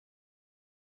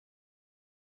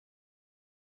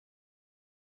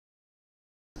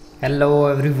Hello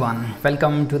everyone,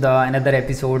 welcome to the another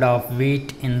episode of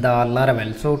Vite in the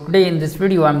Laravel. So today in this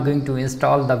video I'm going to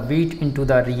install the Vite into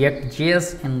the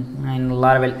React.js in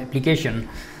Laravel application.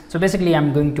 So basically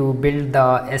I'm going to build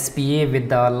the SPA with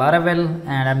the Laravel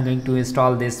and I'm going to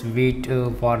install this Vite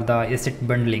for the asset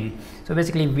bundling. So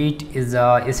basically Vite is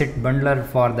a asset bundler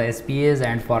for the SPAs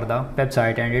and for the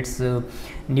website, and it's a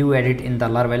new edit in the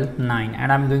Laravel 9,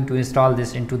 and I'm going to install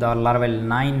this into the Laravel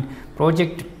 9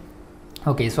 project.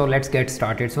 Okay, so let's get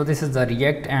started. So this is the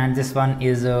React, and this one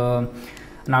is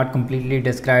not completely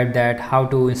described that how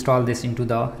to install this into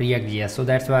the React.js. So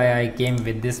that's why I came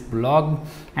with this blog,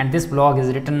 and this blog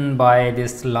is written by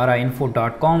this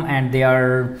larainfo.com, and they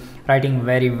are writing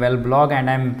very well blog, and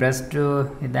I'm impressed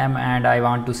with them, and I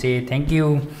want to say thank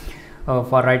you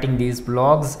for writing these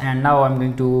blogs. And now I'm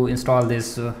going to install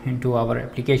this into our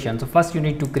application. So first you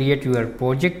need to create your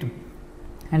project,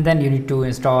 and then you need to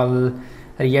install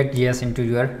React.js into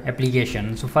your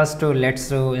application. So first let's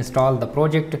install the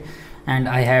project, and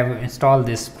I have installed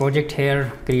this project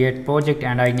here, create project,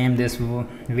 and I name this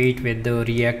Vite with the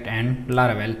React and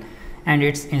Laravel, and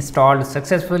it's installed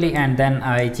successfully. And then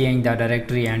I changed the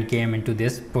directory and came into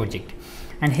this project,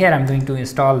 and here I'm going to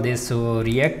install this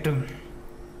React.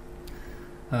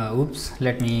 Oops,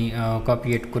 let me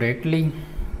copy it correctly.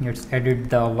 Let's edit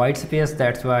the white space,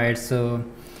 that's why it's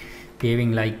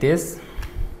behaving like this.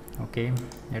 Okay,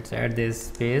 let's add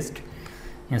this paste,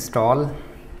 install,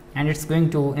 and it's going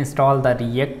to install the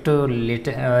React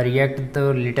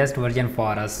the latest version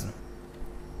for us.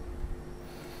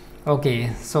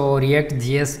 Okay, so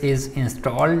React.js is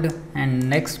installed, and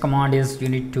next command is you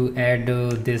need to add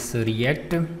this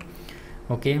React.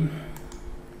 Okay,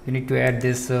 you need to add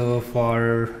this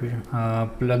for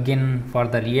plugin for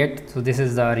the React. So this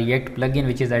is the React plugin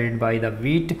which is added by the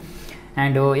Vite.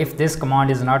 And if this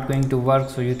command is not going to work,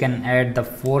 so you can add the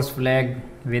force flag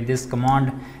with this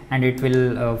command, and it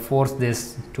will force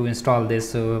this to install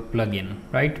this plugin,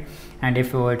 right? And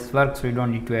if it works, so you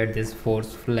don't need to add this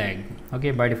force flag.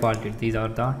 Okay, by default these are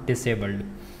the disabled.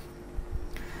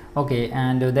 Okay,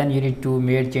 and then you need to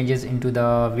make changes into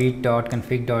the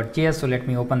vite.config.js. so let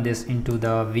me open this into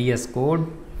the VS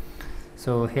Code.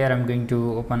 So here I'm going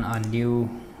to open a new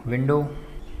window.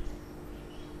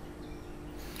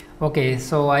 Okay,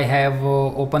 so I have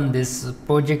opened this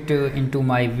project into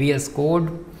my VS Code.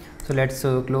 So let's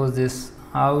close this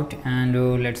out,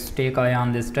 and let's take eye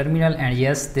on this terminal. And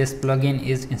yes, this plugin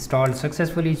is installed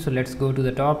successfully. So let's go to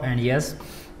the top, and yes,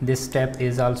 this step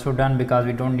is also done because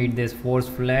we don't need this force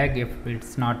flag if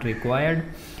it's not required.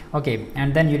 Okay,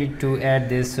 and then you need to add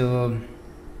this here.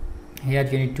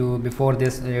 You need to, before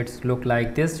this, let's look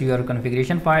like this, your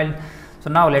configuration file. So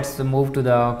now let's move to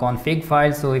the config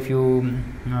file. So if you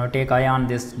take eye on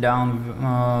this down,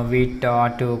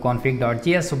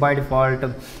 vite.config.js, so by default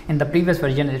in the previous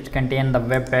version it contained the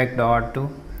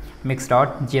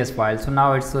webpack.mix.js file. So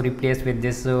now it's replaced with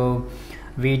this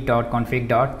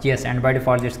vite.config.js, and by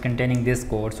default it's containing this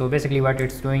code. So basically what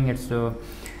it's doing, it's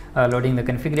loading the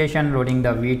configuration, loading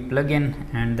the Vite plugin,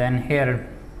 and then here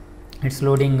it's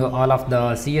loading all of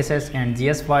the CSS and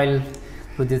JS file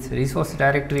to this resource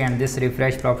directory, and this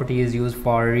refresh property is used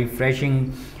for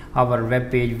refreshing our web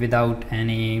page without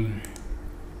any,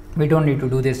 we don't need to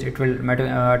do this, it will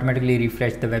automatically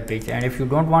refresh the web page. And if you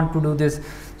don't want to do this,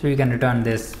 so you can return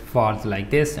this false like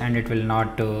this, and it will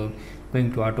not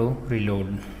going to auto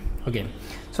reload. Okay,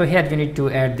 so here you need to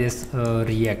add this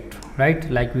React, right,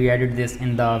 like we added this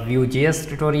in the Vue.js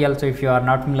tutorial. So if you are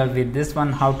not familiar with this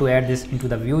one, how to add this into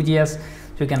the Vue.js,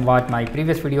 so you can watch my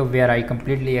previous video where I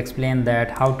completely explained that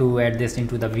how to add this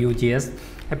into the Vue.js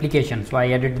application. So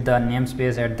I added the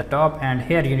namespace at the top, and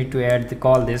here you need to add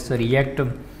call this React.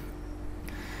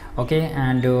 Okay,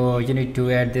 and you need to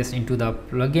add this into the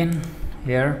plugin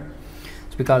here,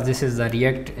 so because this is the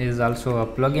React is also a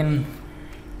plugin.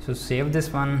 So save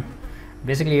this one.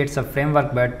 Basically it's a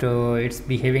framework, but it's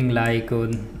behaving like a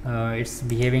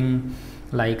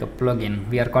plugin.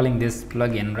 We are calling this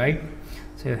plugin, right?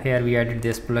 So here we added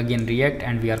this plugin React,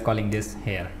 and we are calling this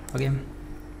here. Okay,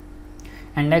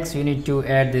 and next you need to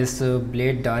add this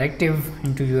blade directive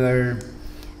into your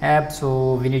app.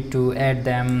 So we need to add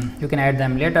them, you can add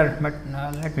them later, but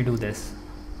let me do this.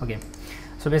 Okay,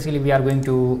 so basically we are going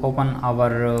to open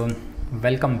our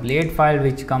welcome blade file,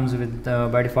 which comes with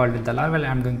by default with the Laravel.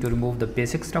 I'm going to remove the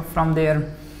basic stuff from there,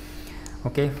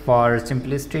 okay, for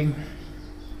simplicity,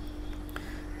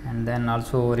 and then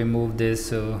also remove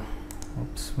this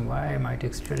oops, why my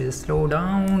texture is slow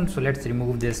down. So let's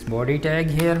remove this body tag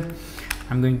here.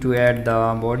 I'm going to add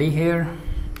the body here.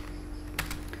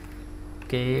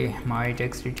 Okay, my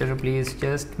text editor, please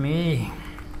just me.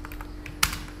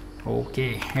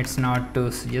 Okay, it's not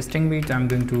suggesting me. I'm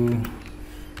going to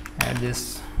add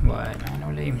this by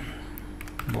manually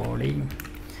body.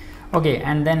 Okay,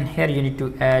 and then here you need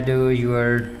to add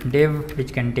your div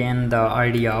which contain the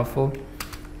id of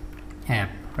app,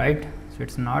 right? So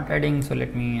it's not adding, so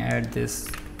let me add this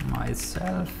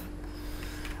myself.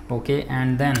 Okay,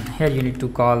 and then here you need to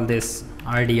call this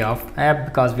id of app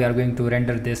because we are going to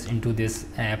render this into this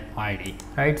app id,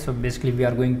 right? So basically we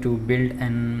are going to build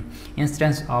an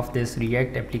instance of this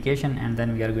React application and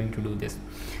then we are going to do this.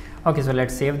 Okay, so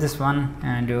let's save this one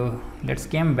and let's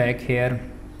come back here,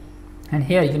 and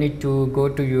here you need to go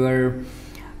to your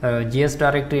JS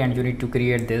directory and you need to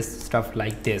create this stuff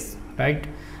like this, right?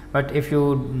 But if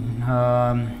you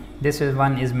this is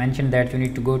one is mentioned that you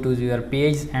need to go to your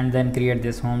page and then create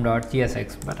this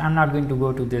home.jsx, but I'm not going to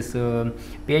go to this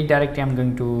page directly. I'm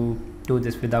going to do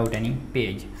this without any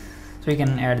page, so you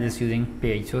can add this using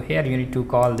page. So here you need to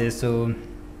call this home,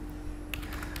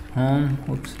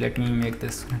 oops, let me make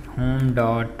this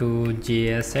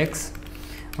home.jsx.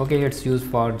 okay, it's used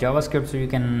for JavaScript, so you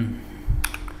can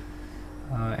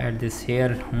add this here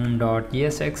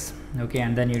home.jsx. okay,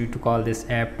 and then you need to call this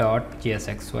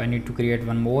app.jsx. so I need to create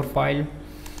one more file,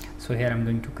 so here I'm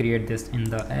going to create this in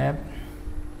the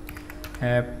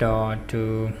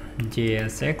app.jsx,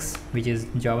 which is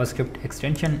JavaScript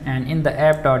extension, and in the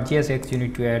app.jsx you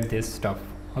need to add this stuff.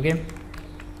 Okay,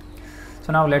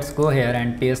 so now let's go here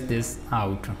and paste this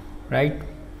out, right?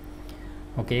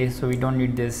 Okay, so we don't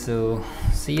need this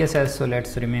CSS, so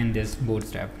let's remain this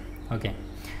bootstrap. Okay,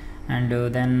 and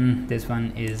then this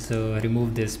one is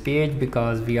remove this page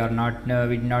because we did not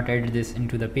add this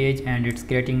into the page, and it's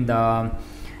creating the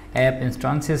app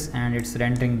instances and it's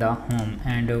rendering the home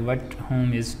and what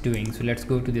home is doing. So let's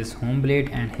go to this home blade,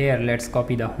 and here let's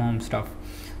copy the home stuff.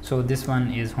 So this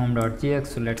one is home.js,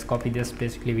 so let's copy this.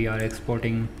 Basically we are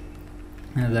exporting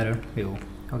another view.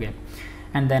 Okay,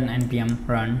 and then npm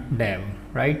run dev,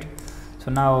 right?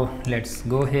 So now let's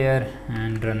go here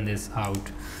and run this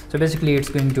out. So basically it's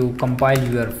going to compile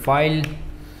your file,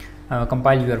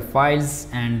 compile your files,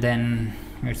 and then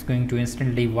it's going to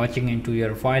instantly watching into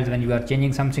your files. When you are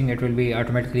changing something, it will be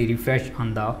automatically refreshed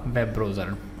on the web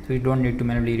browser, so you don't need to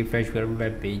manually refresh your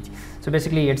web page. So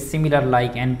basically it's similar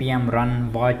like npm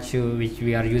run watch, which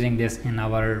we are using this in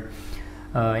our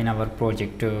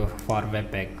project for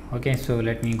webpack. Okay, so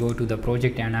let me go to the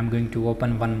project and I'm going to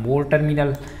open one more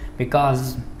terminal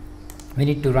because we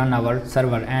need to run our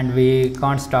server and we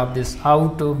can't stop this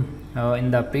out.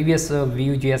 In the previous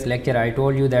Vue.js lecture I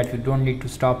told you that you don't need to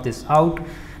stop this out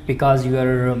because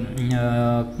your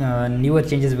newer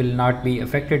changes will not be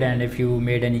affected, and if you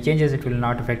made any changes it will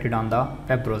not affect it on the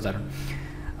web browser.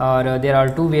 There are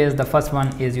two ways. The first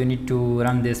one is you need to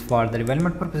run this for the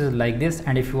development purposes like this,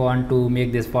 and if you want to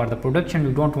make this for the production,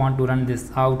 you don't want to run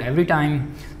this out every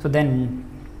time, so then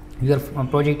your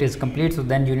project is complete. So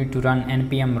then you need to run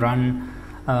npm run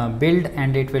build,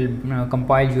 and it will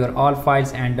compile your all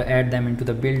files and add them into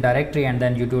the build directory, and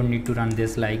then you don't need to run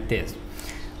this like this.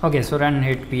 Okay, so run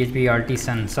hit php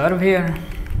artisan serve here.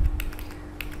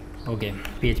 Okay,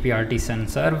 php artisan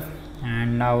serve,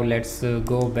 and now let's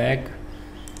go back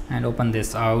and open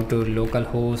this out to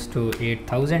localhost to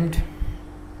 8000.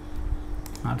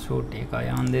 Also take eye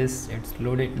on this, it's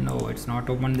loaded. No, it's not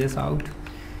opened this out.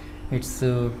 It's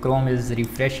Chrome is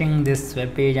refreshing this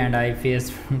web page, and I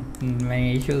faced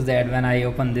many issues that when I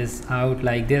open this out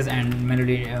like this and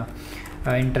manually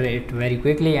enter it very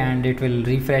quickly, and it will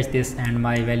refresh this and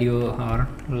my values are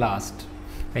lost.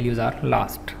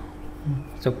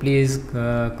 So please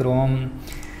Chrome,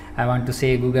 I want to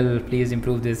say Google, please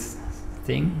improve this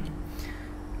thing.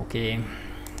 Okay,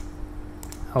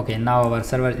 now our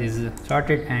server is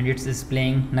sorted and it's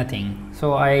displaying nothing.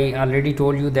 So I already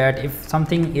told you that if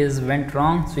something went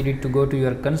wrong, so you need to go to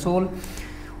your console,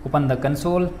 open the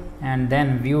console, and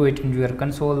then view it in your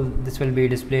console. This will be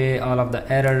display all of the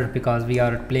error because we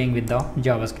are playing with the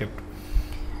JavaScript.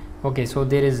 Okay, so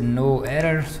there is no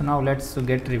error. So now let's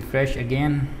get refresh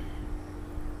again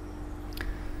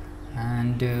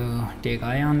and take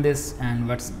eye on this and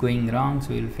what's going wrong.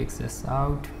 So we'll fix this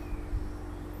out.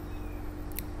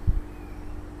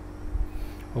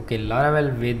 Okay,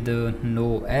 Laravel with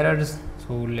no errors.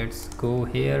 So let's go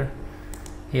here.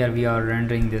 Here we are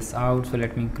rendering this out, so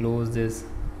let me close this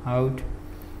out.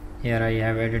 Here I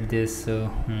have added this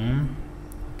home.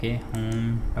 Okay,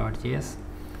 home.js.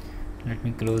 Let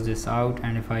me close this out,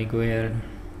 and if I go here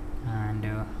and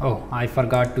oh, I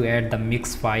forgot to add the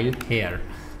mix file here,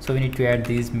 so we need to add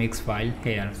these mix file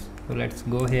here. So let's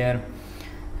go here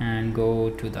and go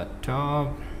to the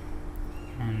top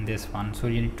and this one. So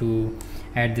you need to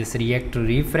add this React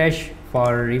refresh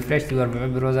for refresh your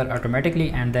web browser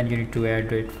automatically, and then you need to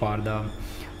add it for the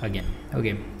again.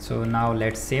 Okay, so now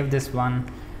let's save this one,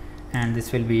 and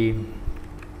this will be,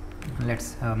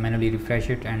 let's manually refresh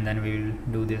it, and then we will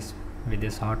do this with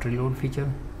this hot reload feature.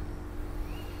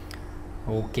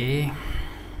 Okay,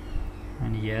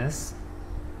 and yes,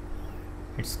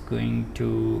 it's going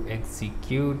to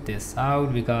execute this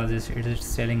out because it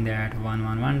is telling that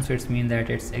 111, so it's mean that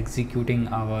it's executing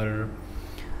our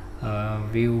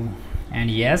view. And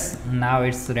yes, now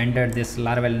it's rendered this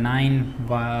Laravel 9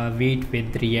 Vite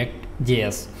with React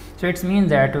JS. So it's means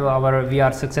that we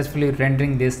are successfully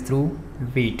rendering this through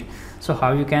Vite. So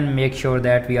how you can make sure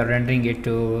that we are rendering it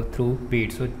through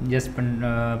Vite? So just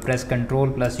press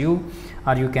Ctrl+U,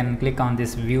 or you can click on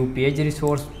this view page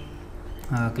resource,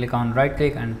 click on right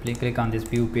click and click on this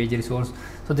view page resource.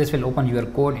 So this will open your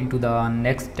code into the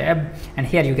next tab, and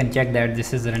here you can check that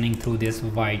this is running through this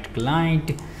Vite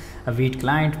client,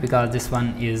 because this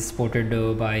one is supported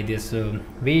by this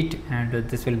Vite, and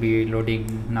this will be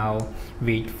loading now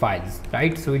Vite files,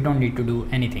 right? So we don't need to do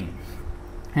anything.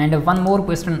 And one more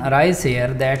question arises here,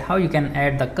 that how you can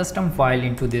add the custom file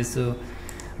into this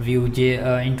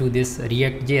into this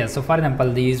React JS. So for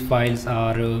example, these files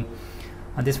are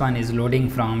this one is loading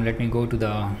from, let me go to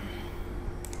the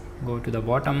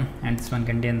bottom, and this one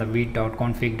contain the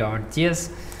vite.config.js.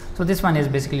 so this one is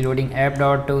basically loading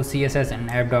app.css and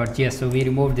app.js. so we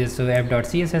remove this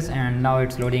app.css, and now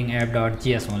it's loading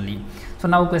app.js only. So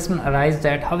now question arises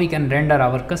that how we can render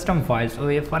our custom files. So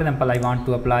if for example I want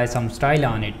to apply some style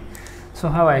on it, so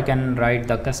how I can write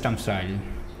the custom style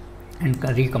and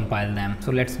recompile them.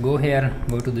 So let's go here,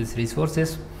 go to this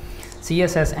resources,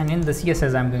 CSS, and in the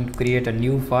CSS I'm going to create a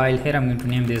new file. Here I'm going to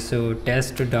name this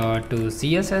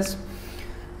test.css,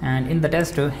 and in the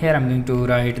test here I'm going to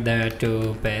write that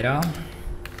para.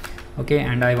 Okay,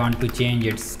 and I want to change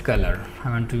its color. I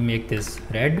want to make this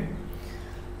red.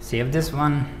 Save this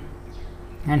one,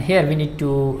 and here we need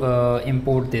to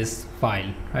import this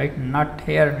file, right? Not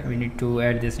here, we need to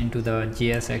add this into the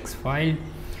JSX file.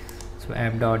 So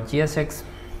app.jsx,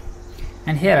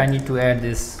 and here I need to add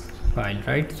this file,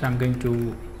 right? So I'm going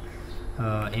to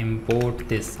import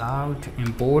this out,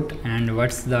 import, and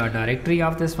what's the directory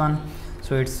of this one?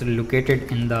 So it's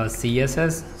located in the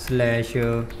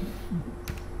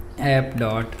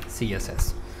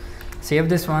css/app.css. Save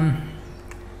this one.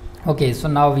 Okay, so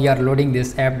now we are loading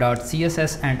this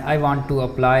app.css, and I want to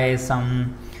apply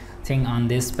something on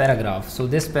this paragraph. So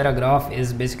this paragraph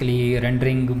is basically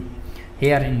rendering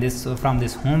here in this from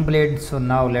this home blade. So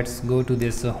now let's go to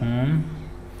this home.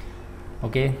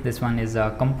 Okay, this one is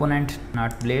a component,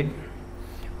 not blade.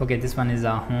 Okay, this one is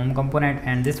a home component,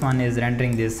 and this one is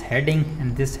rendering this heading,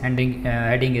 and this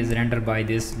heading is rendered by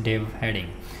this div heading.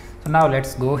 So now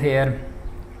let's go here,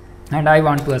 and I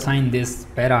want to assign this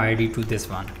para id to this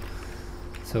one.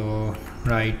 So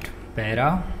write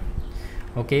para.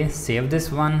 Okay, save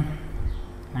this one,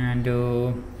 and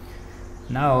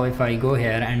now if I go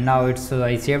here, and now it's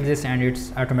I saved this, and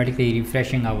it's automatically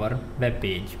refreshing our web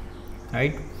page,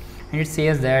 right? And it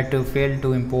says that failed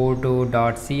to import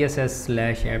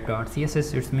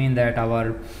 .css/app.css. It means that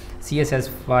our CSS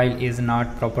file is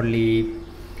not properly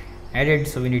added,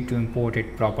 so we need to import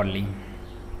it properly.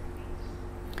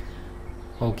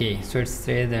 Okay, so it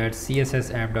says that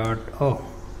CSS app. Oh,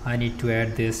 I need to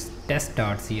add this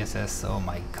test.css. oh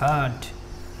my god.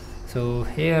 So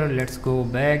here let's go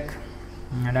back,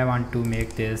 and I want to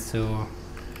make this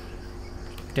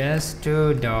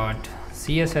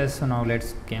test.css. so now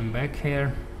let's come back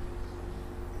here,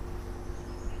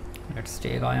 let's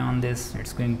take eye on this.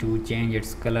 It's going to change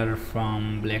its color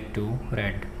from black to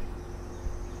red,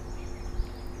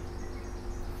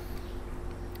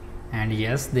 and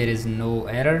yes, there is no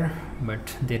error,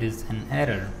 but there is an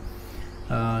error.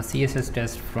 CSS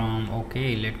test from,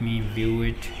 okay, let me view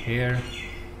it here.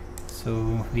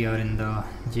 So we are in the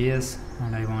JS,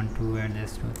 and I want to add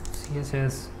this to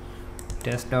CSS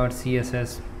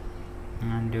test.css,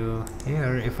 and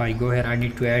here if I go here, I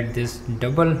need to add this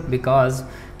double because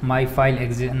my file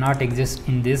not exist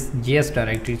in this JS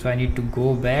directory. So I need to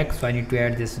go back, so I need to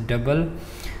add this double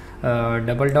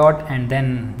dot, and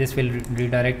then this will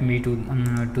redirect me to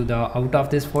the out of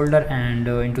this folder and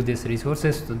into this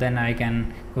resources. So then I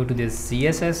can go to this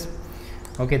CSS.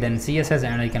 Okay, then CSS,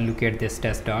 and I can look at this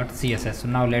test.css. so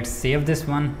now let's save this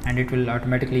one, and it will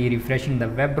automatically refreshing the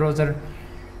web browser,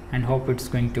 and hope it's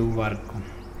going to work.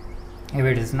 If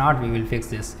it is not, we will fix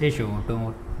this issue.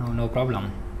 No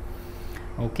problem.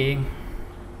 Okay,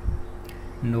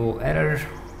 no error,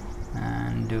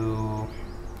 and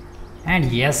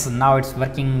And yes, now it's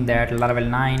working that Laravel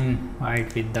 9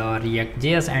 right with the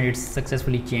React.js, and it's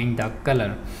successfully changed the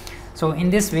color. So in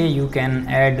this way you can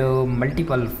add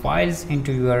multiple files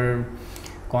into your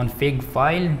config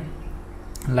file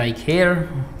like here.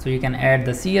 So you can add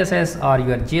the CSS or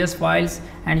your JS files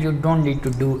and you don't need to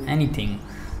do anything.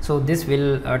 So this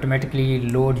will automatically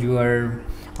load your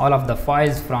all of the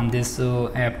files from this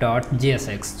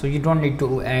app.jsx. So you don't need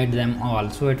to add them all.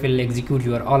 So it will execute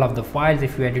your all of the files.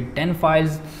 If you added 10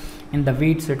 files in the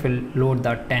Vite, so it will load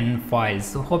the 10 files.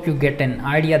 So hope you get an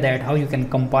idea that how you can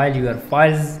compile your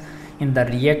files in the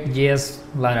React.js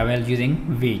Laravel using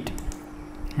Vite.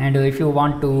 And if you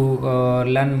want to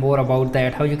learn more about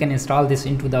that, how you can install this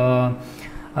into the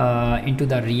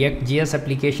React.js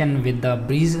application with the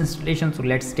Breeze installation, so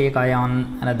let's take eye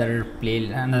on another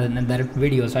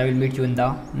video. So I will meet you in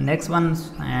the next one.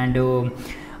 And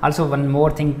also one more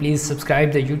thing, please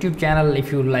subscribe the YouTube channel.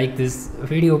 If you like this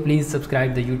video, please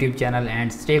subscribe the YouTube channel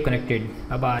and stay connected.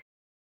 Bye bye.